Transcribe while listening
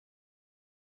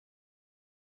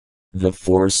The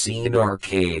foreseen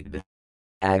arcade.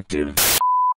 Active.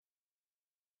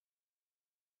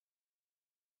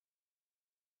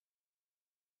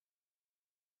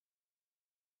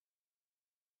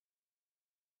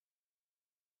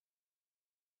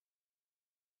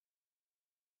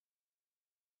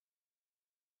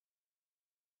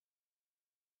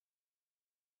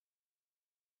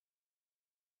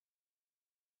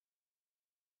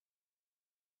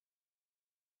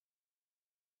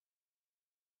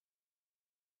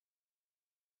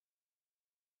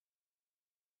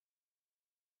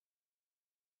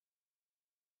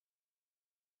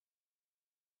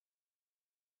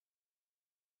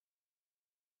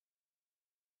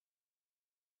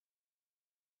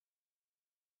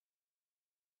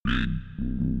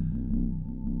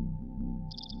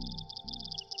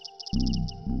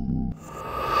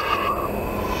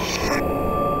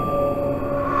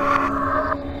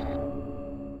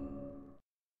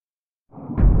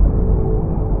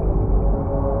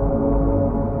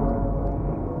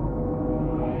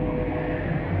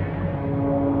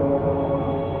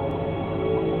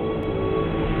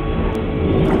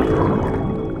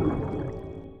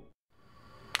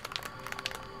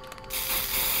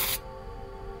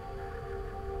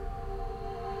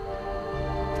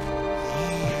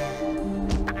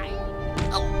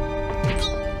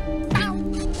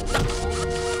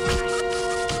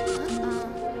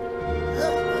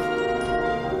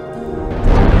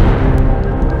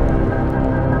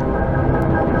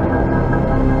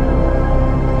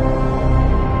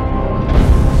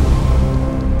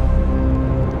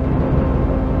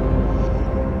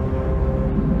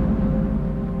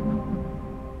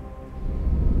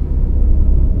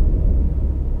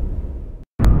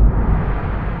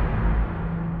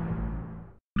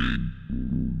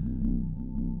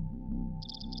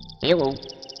 Hello.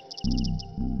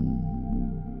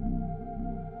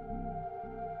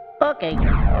 Okay.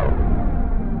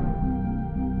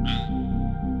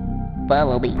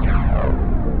 Follow me.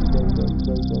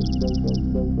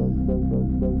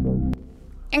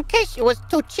 In case it was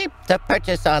too cheap to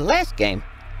purchase our last game,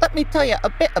 let me tell you a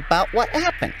bit about what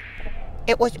happened.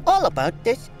 It was all about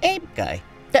this Abe guy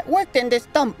that worked in this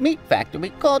dumb meat factory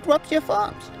called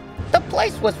RuptureFarms. The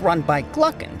place was run by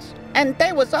Glukkons, and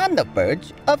they was on the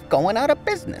verge of going out of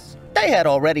business. They had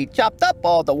already chopped up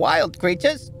all the wild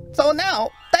creatures, so now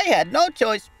they had no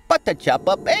choice but to chop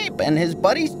up Abe and his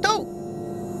buddies too.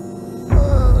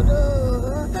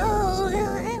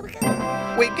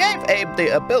 We gave Abe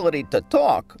the ability to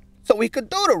talk, so he could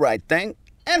do the right thing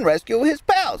and rescue his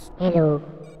pals. Hello,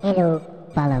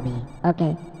 follow me,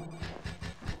 okay.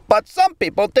 But some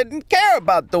people didn't care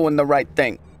about doing the right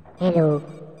thing. Hello.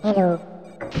 Oops.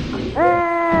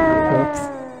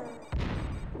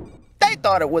 They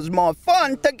thought it was more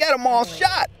fun to get them all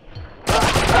shot.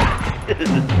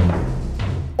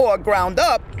 Or ground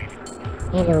up.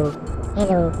 Hello.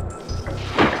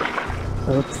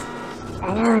 Oops.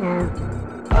 I don't know.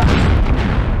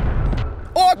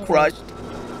 Or crushed.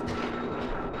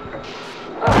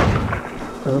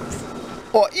 Oops.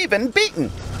 Or even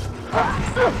beaten.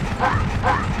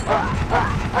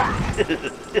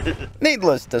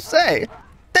 Needless to say,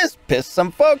 this pissed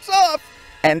some folks off,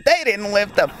 and they didn't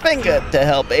lift a finger to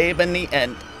help Abe in the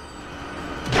end.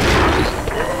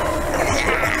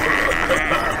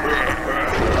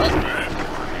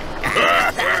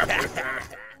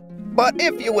 But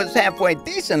if you was halfway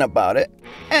decent about it,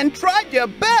 and tried your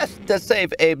best to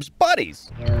save Abe's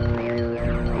buddies,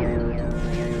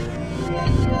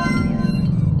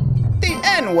 the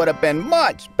end would have been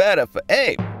much better for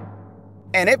Abe.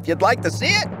 And if you'd like to see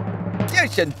it, you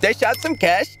should dish out some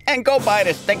cash and go buy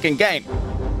this stinking game.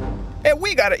 And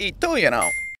we gotta eat too, you know.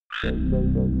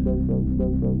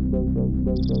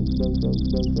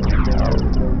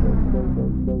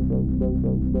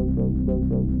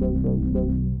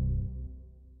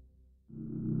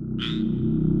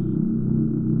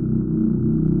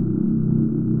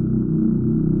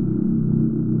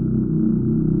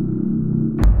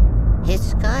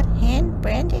 His Scott hand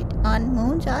branded on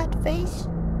Moon's odd face.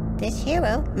 This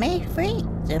hero may free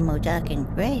the mudokon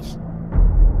race.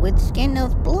 With skin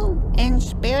of blue and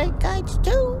spirit guides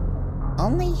too.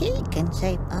 Only he can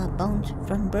save our bones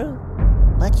from brew.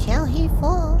 But shall he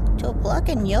fall to block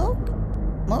and yoke?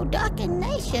 Mudokon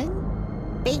nation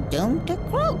be doomed to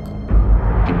croak.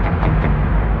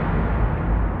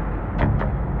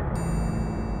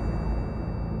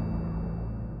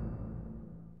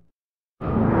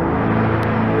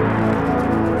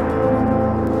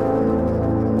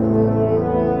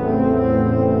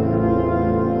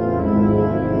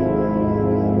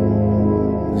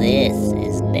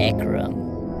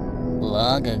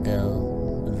 Long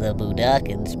ago, The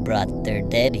mudokons brought their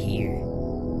dead here.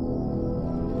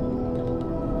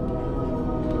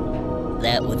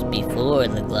 That was before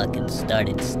the Glukkons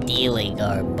started stealing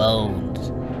our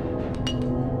bones.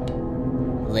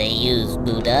 They used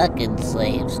mudokon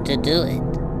slaves to do it.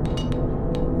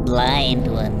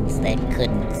 Blind ones that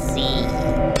couldn't see.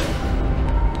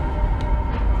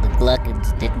 The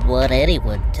Glukkons didn't want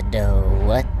anyone to know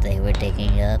what they were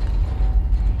digging up.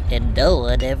 And no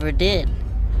one ever did.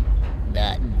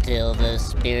 Not until the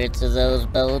spirits of those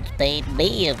bones paid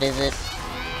me a visit.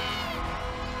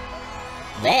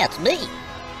 That's me.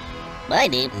 My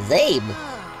name is Abe.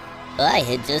 I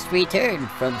had just returned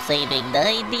from saving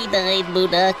 99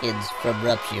 mudokons from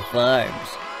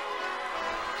RuptureFarms.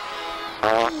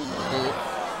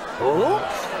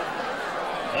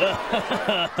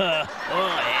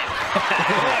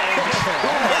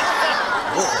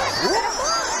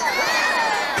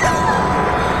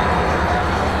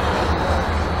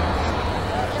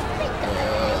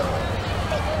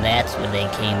 That's when they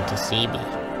came to see me.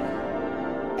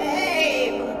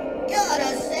 Abe, you're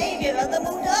the savior of the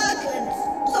mudokons,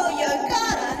 so you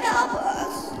gotta help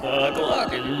us. The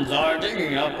Glukkons are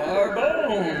digging up our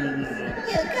bones.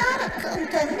 You gotta come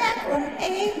to Necrum,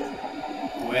 Abe.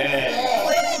 Quickly.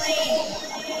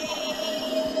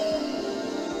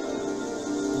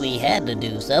 We had to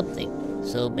do something,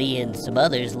 so me and some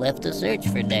others left to search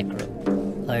for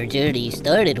Necrum. Our journey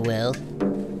started well.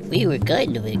 We were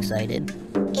kind of excited.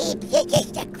 Abe, you're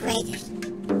just the greatest.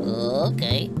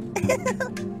 Okay.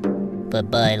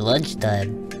 But by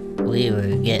lunchtime, we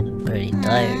were getting pretty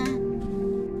tired.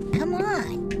 Come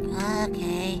on.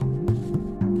 Okay.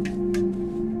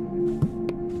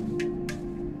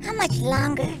 How much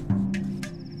longer?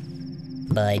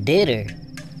 By dinner,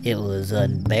 it was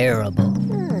unbearable.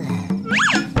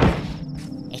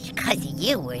 It's 'cause of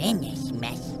you we're in this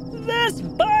mess. This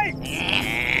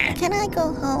bites! Can I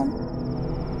go home?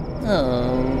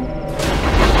 Oh.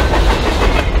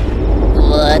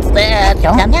 What's that?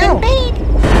 Something big.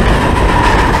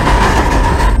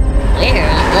 Where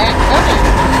is that coming?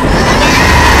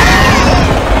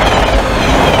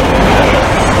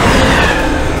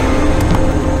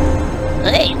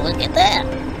 Hey, look at that!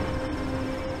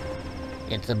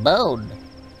 It's a bone.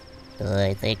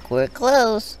 I think we're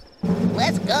close.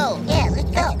 Let's go! Yeah, let's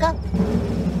go.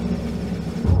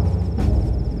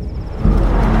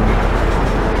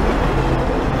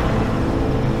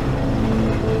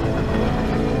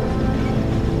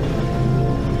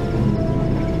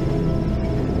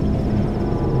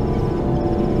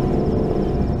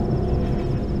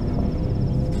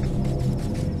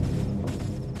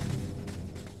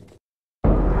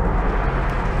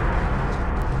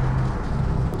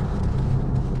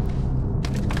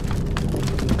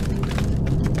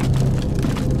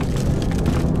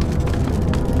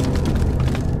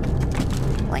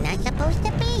 We're not supposed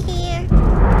to be here.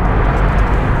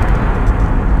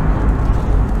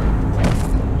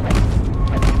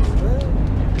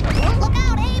 Look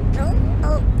out, Abe!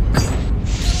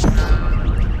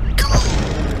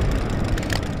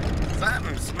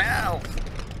 Something smells.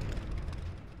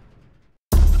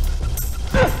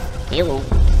 Hello.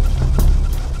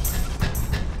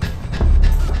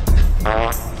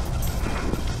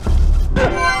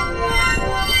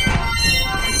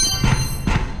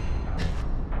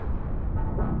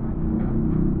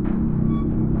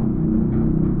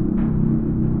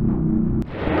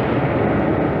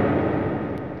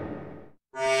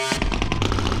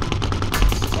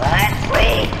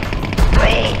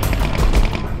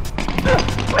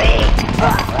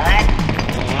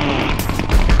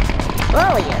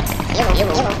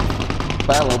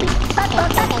 Follow me.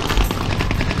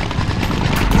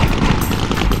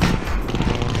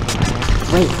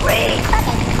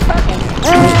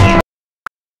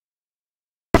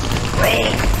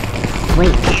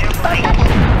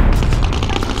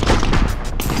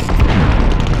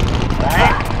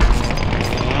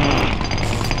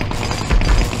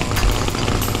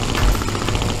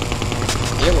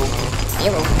 Hello.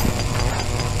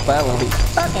 Follow me.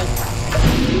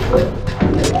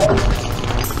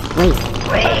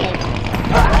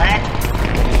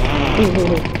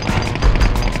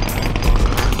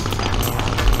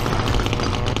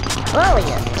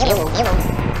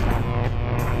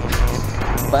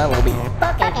 Follow me.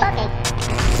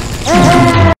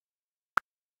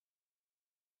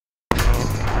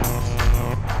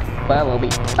 Follow me.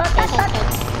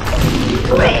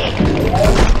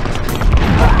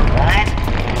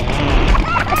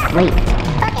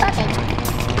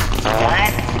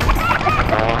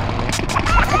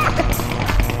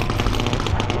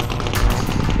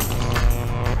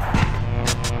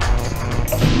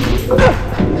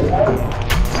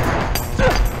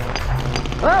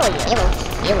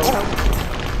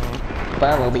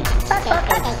 follow me. Okay.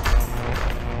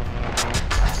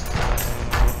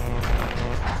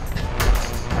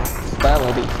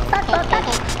 Follow me.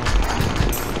 Okay.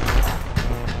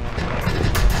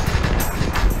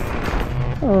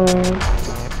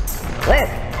 Where?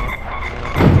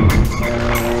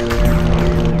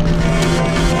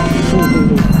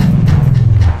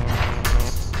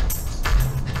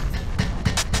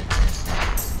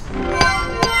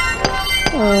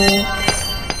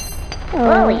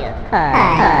 Warrior.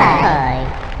 Hi.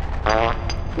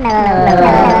 No.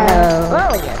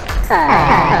 Warrior. Hi.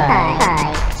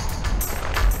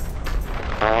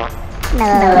 No.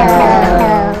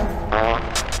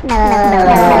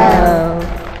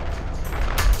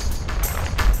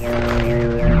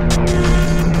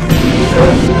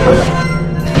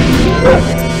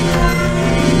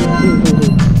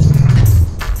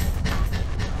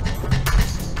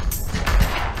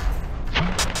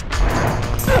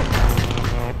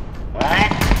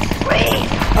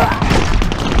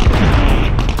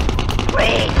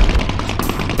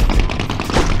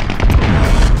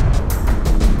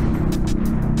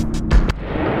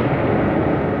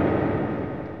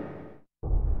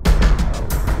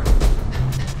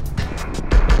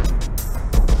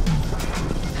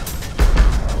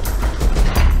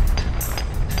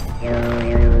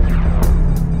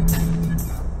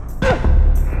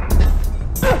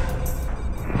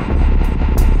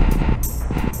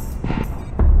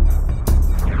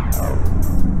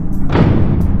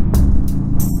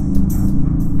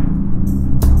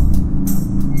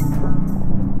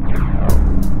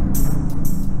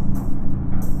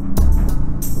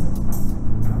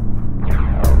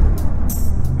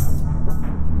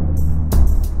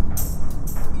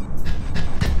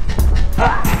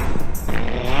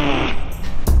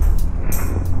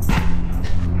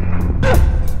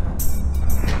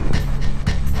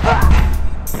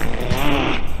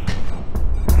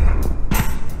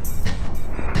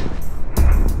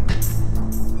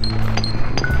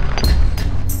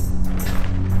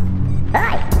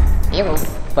 You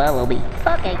follow me.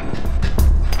 Okay.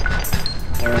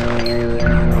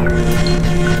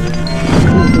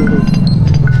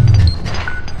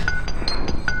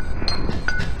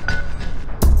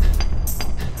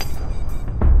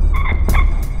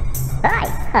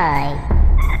 Hi.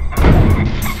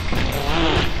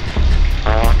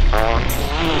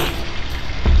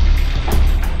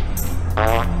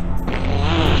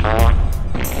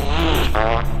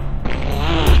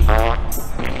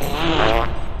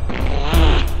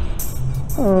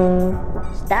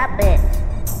 Stop it.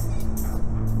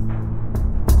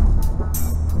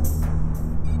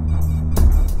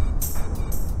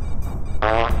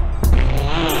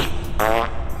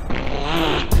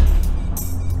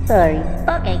 Sorry.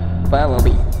 Okay. Follow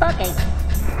me. Okay.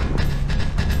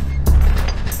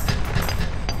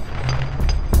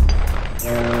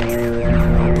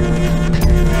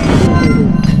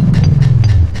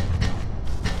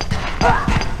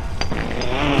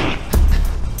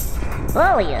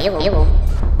 Oh yeah. You.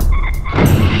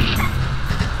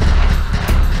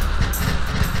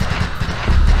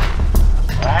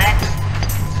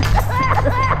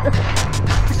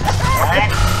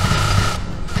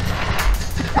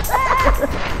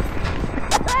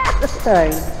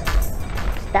 Sorry.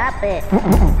 Stop it.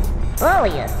 Oh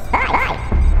yeah. Hi.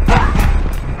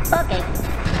 Okay.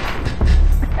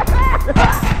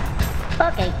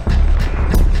 Okay.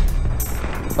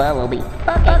 Follow me.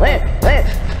 Okay. Where?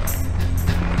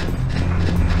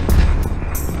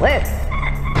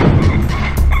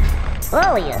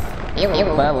 Oh yeah. You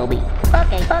follow me.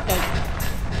 Okay.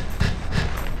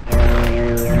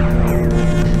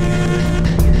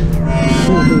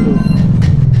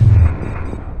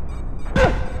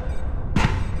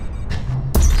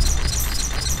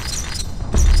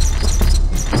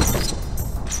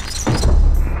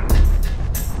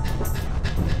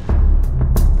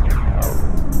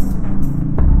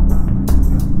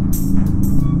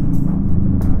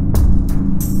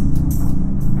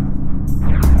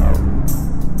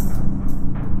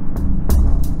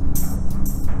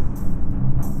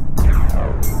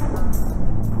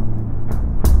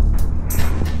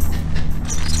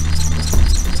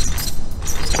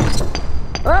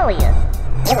 Oh yeah.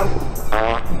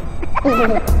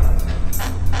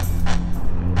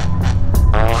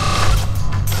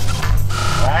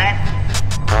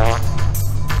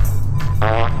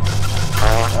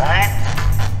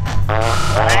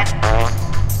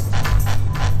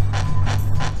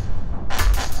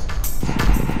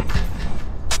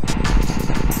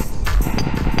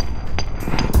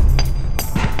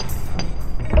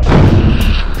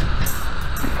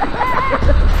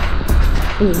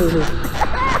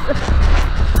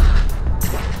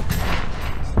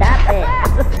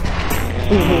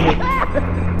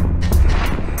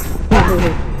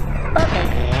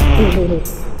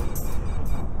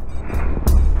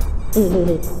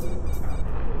 Sorry.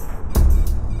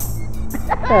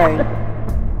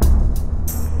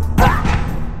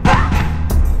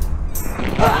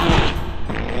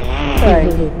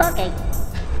 Sorry. Okay.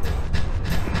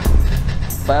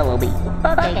 Follow me.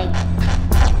 Okay.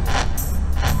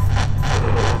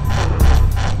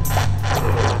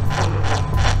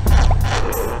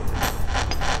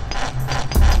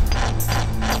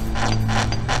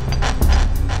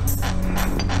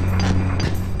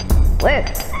 Where?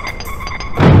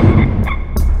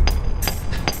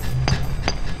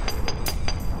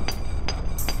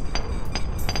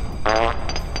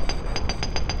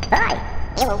 Hi.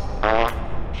 Hello.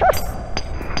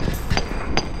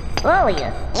 Oh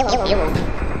yeah. Hello.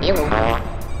 Hello.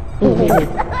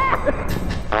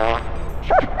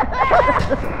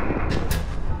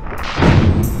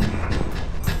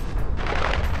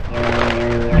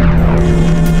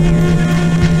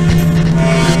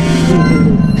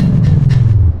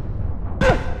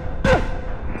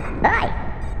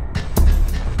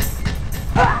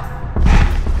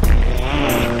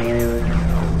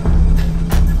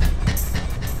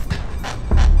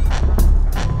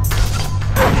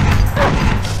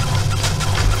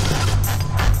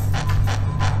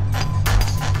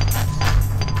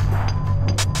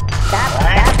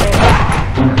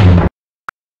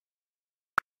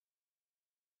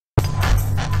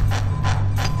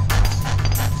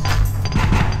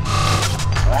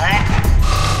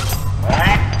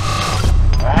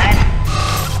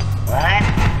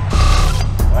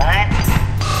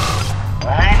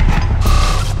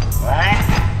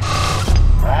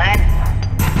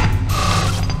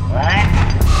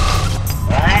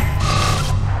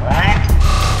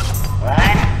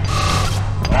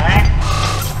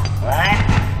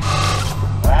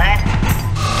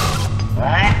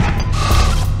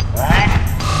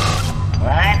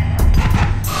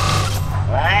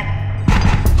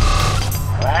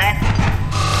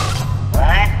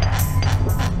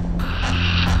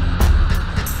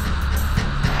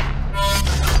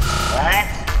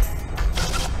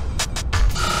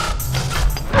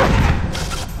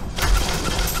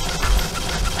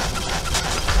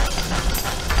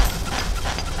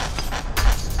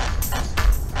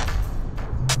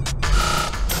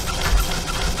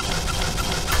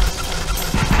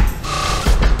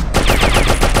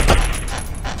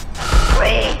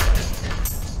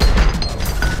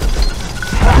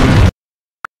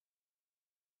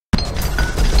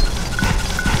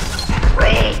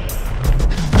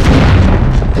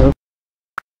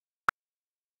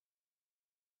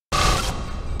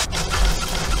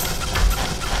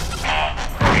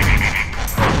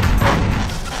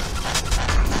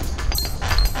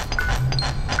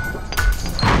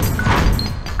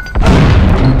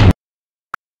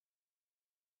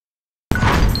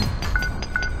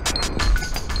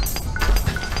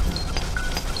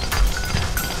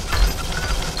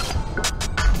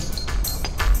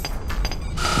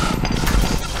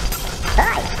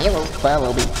 Hi. Hello,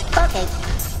 follow me. Okay.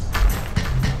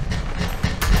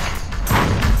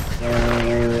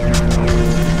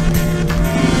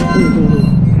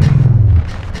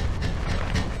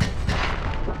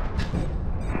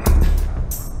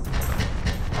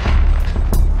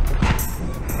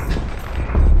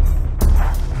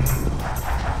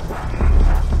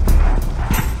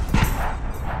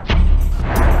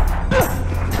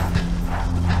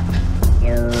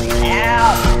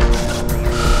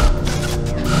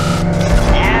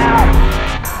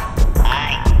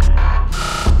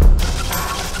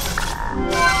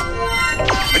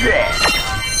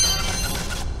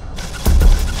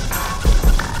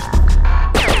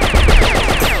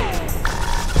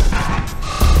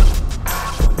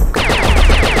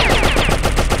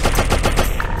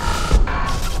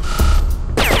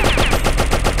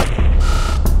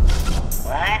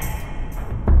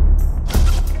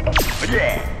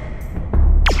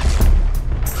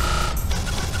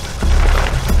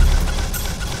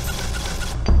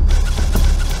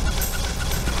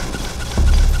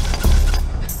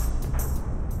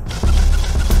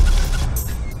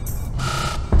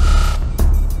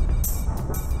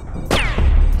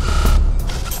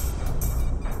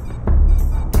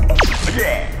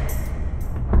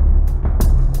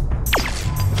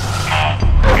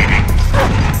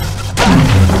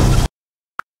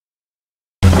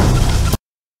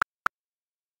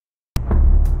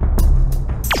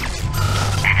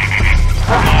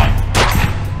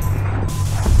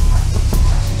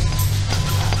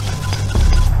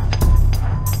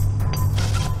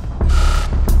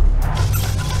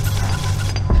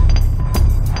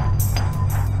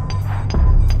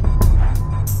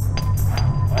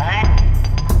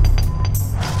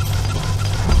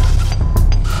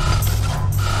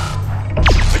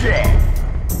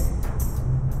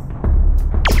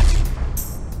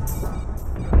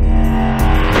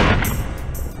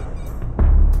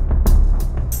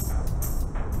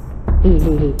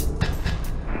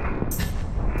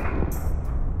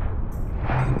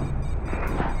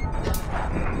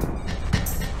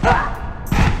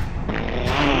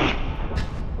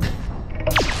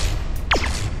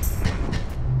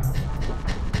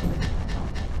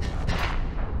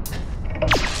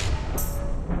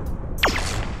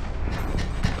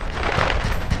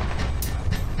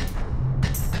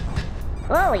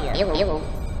 Oh yeah, it will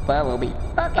probably.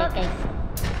 Okay.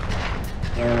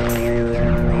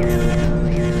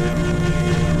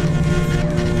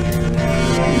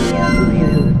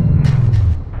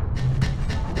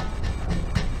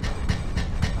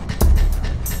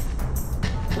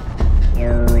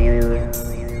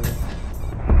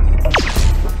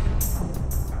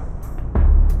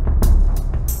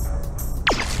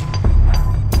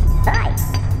 Hi,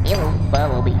 it will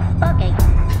probably. Okay.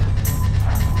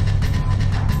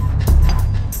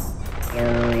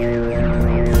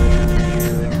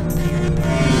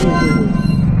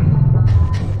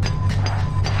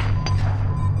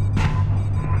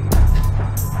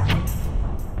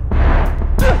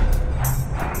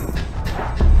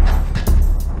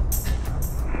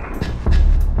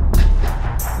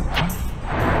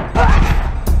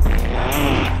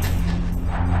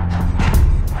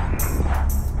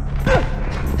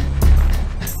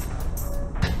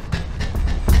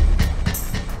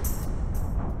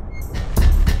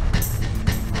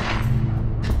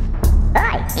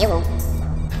 Hi, it will.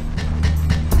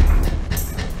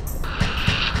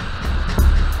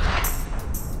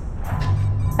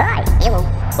 Hi, it will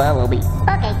probably.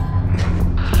 Okay.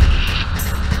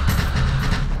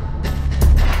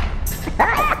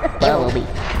 Hi, probably.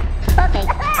 Okay.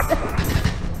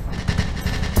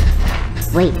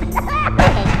 Wait.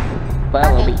 Okay.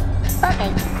 Probably. Okay.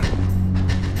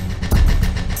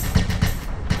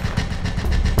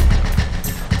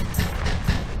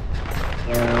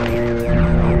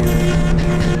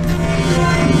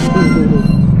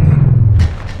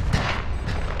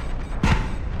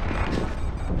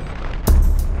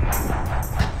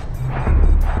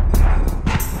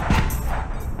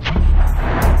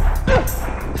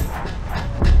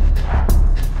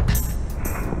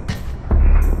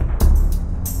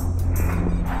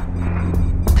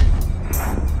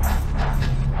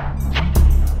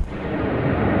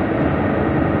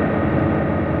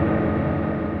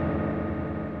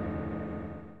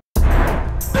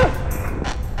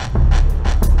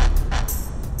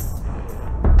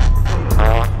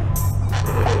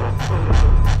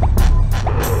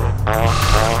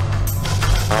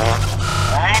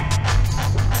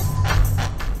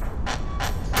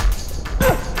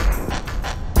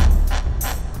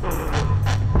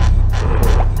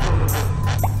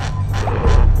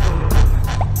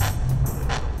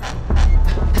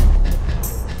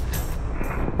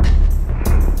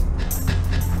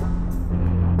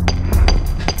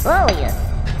 Oh yeah.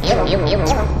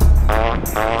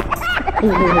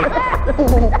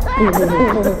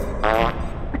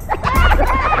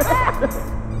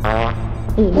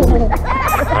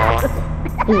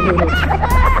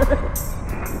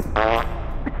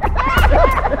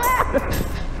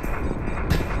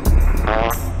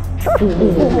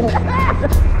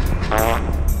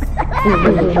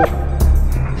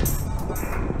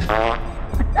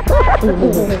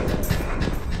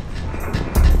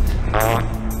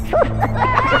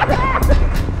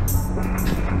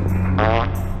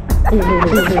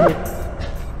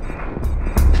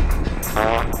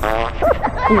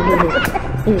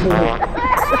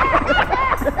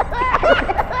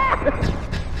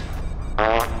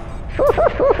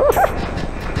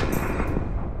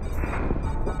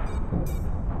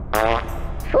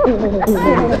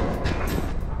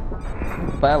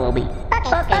 Follow me.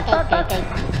 Okay.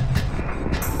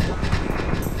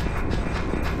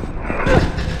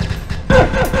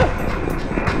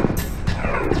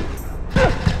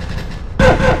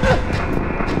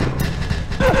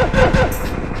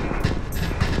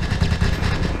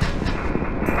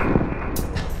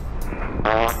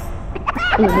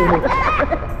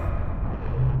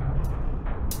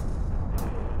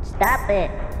 Stop it.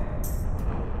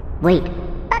 Wait.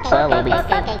 Follow me.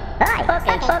 Okay. Hi.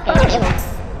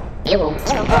 You will.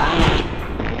 Stop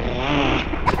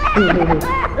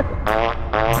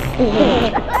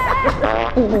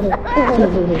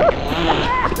it.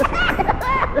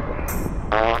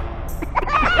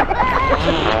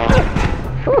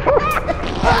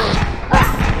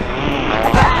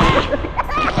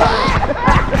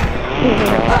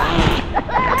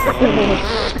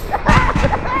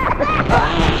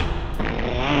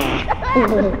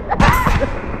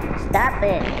 Stop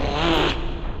it.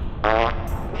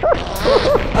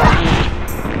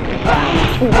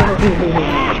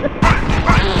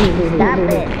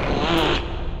 Stop it.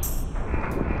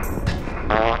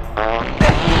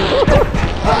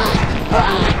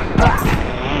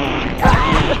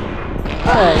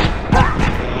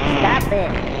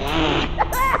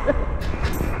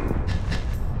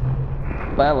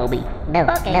 Follow me. No.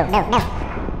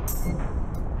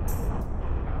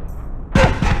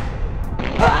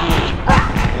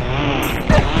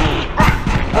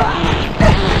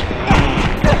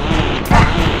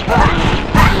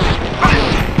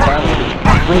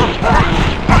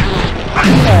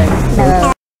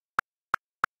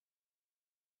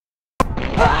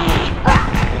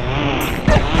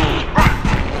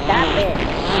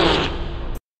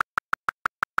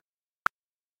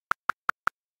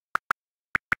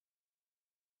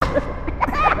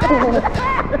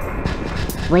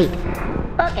 Wait.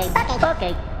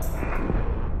 Okay.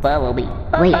 Follow me.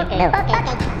 Wait, Okay. no.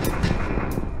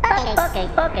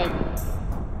 Okay.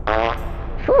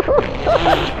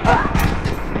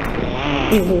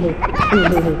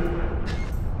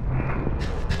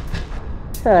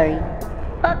 Sorry.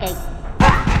 Okay.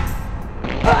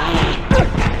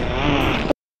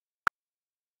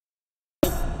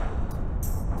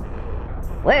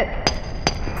 Work.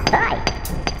 Hi.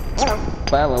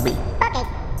 Follow me.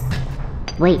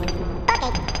 Wait.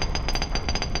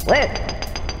 Work.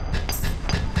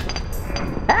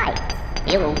 Hi.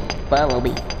 You follow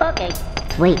me. Okay.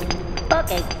 Wait.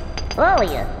 Okay. Follow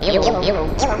you.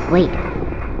 Wait.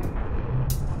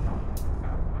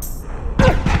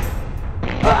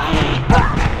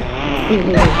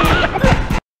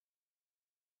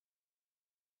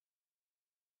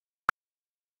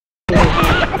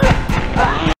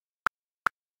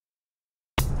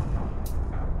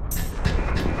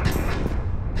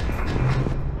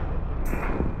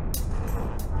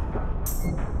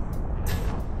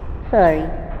 Sorry.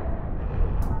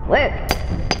 Work.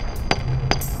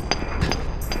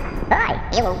 Hi.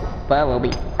 Follow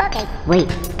me. Wait.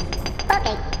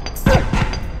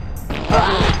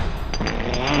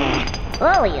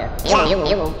 Follow you.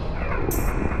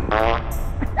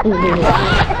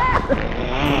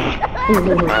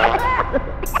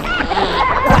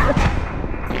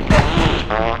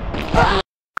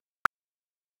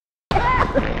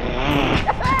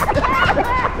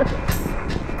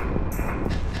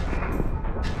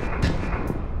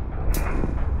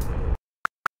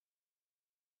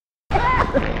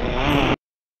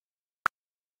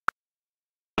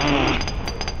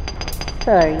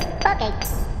 Sorry.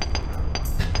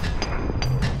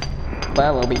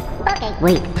 Follow me.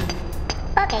 Wait.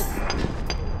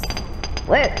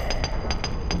 Work.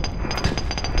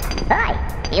 Hi.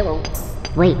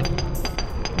 Wait.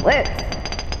 Work.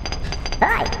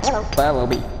 Hi. Follow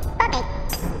me.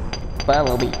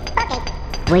 Follow me.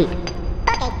 Wait.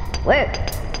 Work.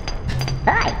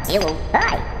 Hi.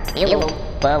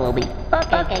 Follow me.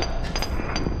 Okay.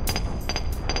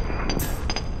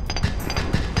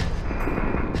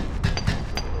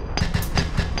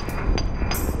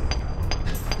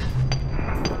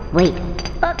 Wait.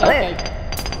 Okay.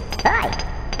 Hi.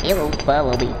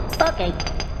 Follow me. Okay.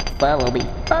 Follow me.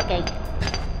 Okay.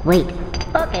 Wait.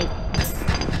 Okay.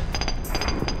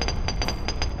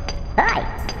 Hi.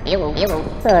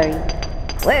 Sorry.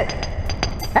 Work.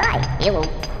 Hi.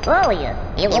 Follow you.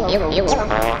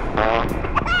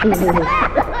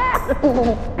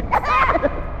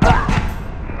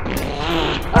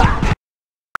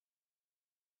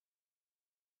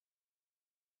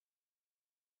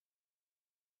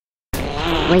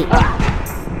 Wait.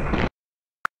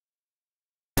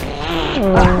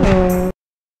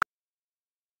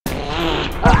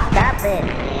 Stop it.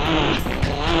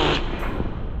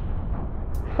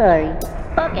 Sorry.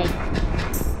 Okay.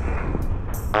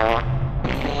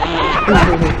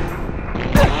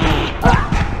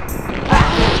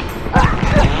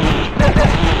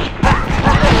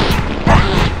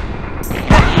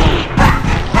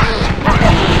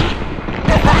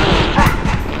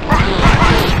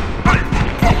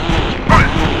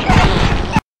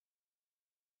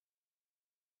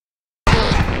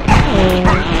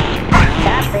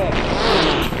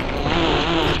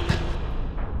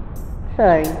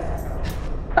 Sorry.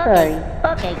 Sorry.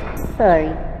 Okay. Sorry.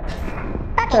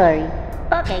 Sorry.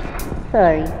 Okay.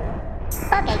 Sorry.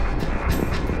 Okay.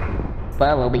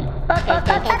 Follow me.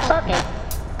 Okay.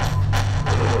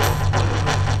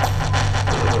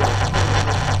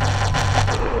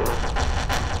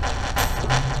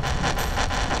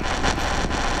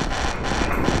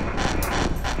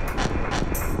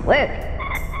 Work.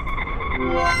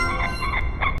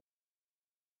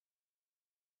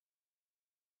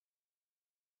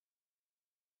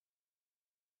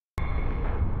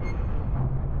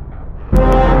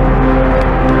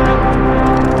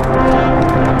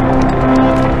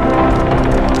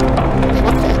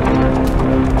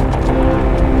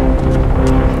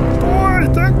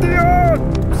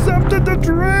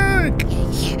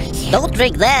 Don't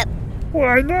drink that,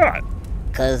 Why not?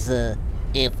 'cause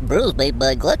if brew's made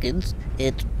by Glukkons,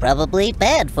 it's probably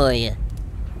bad for you.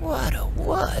 What a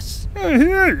wuss. I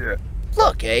hear you.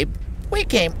 Look, Abe, we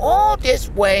came all this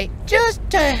way just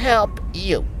to help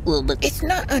you. Well, but It's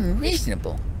not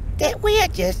unreasonable that we are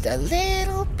just a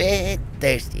little bit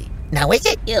thirsty. Now, is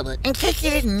it? yeah, but In case you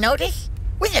didn't notice,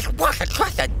 we just walked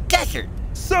across a desert.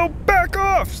 So back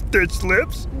off, Stitch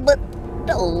Lips.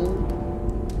 no.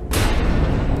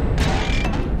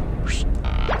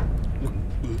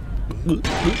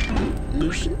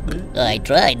 I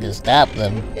tried to stop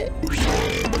them,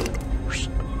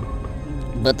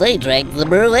 but they drank the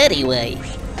brew anyway.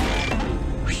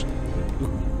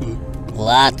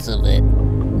 Lots of it.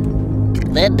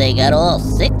 Then they got all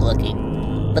sick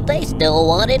looking, but they still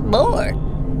wanted more.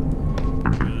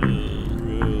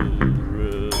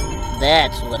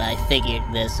 That's when I figured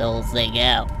this whole thing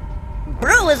out.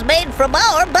 Brew is made from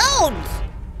our bones!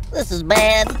 This is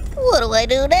bad. What do I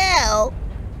do now?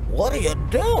 What do you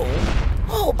do?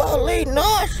 How about leading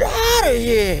us out of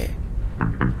here?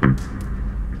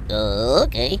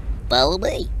 Okay, follow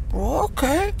me.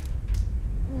 Okay.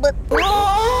 But...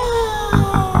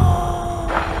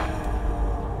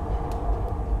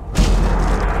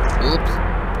 Oops,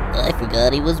 I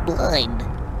forgot he was blind.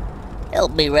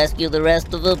 Help me rescue the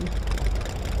rest of them.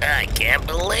 I can't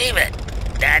believe it.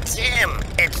 That's him.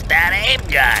 It's that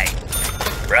ape guy.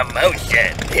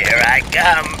 Promotion. Here I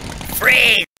come.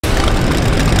 Freeze!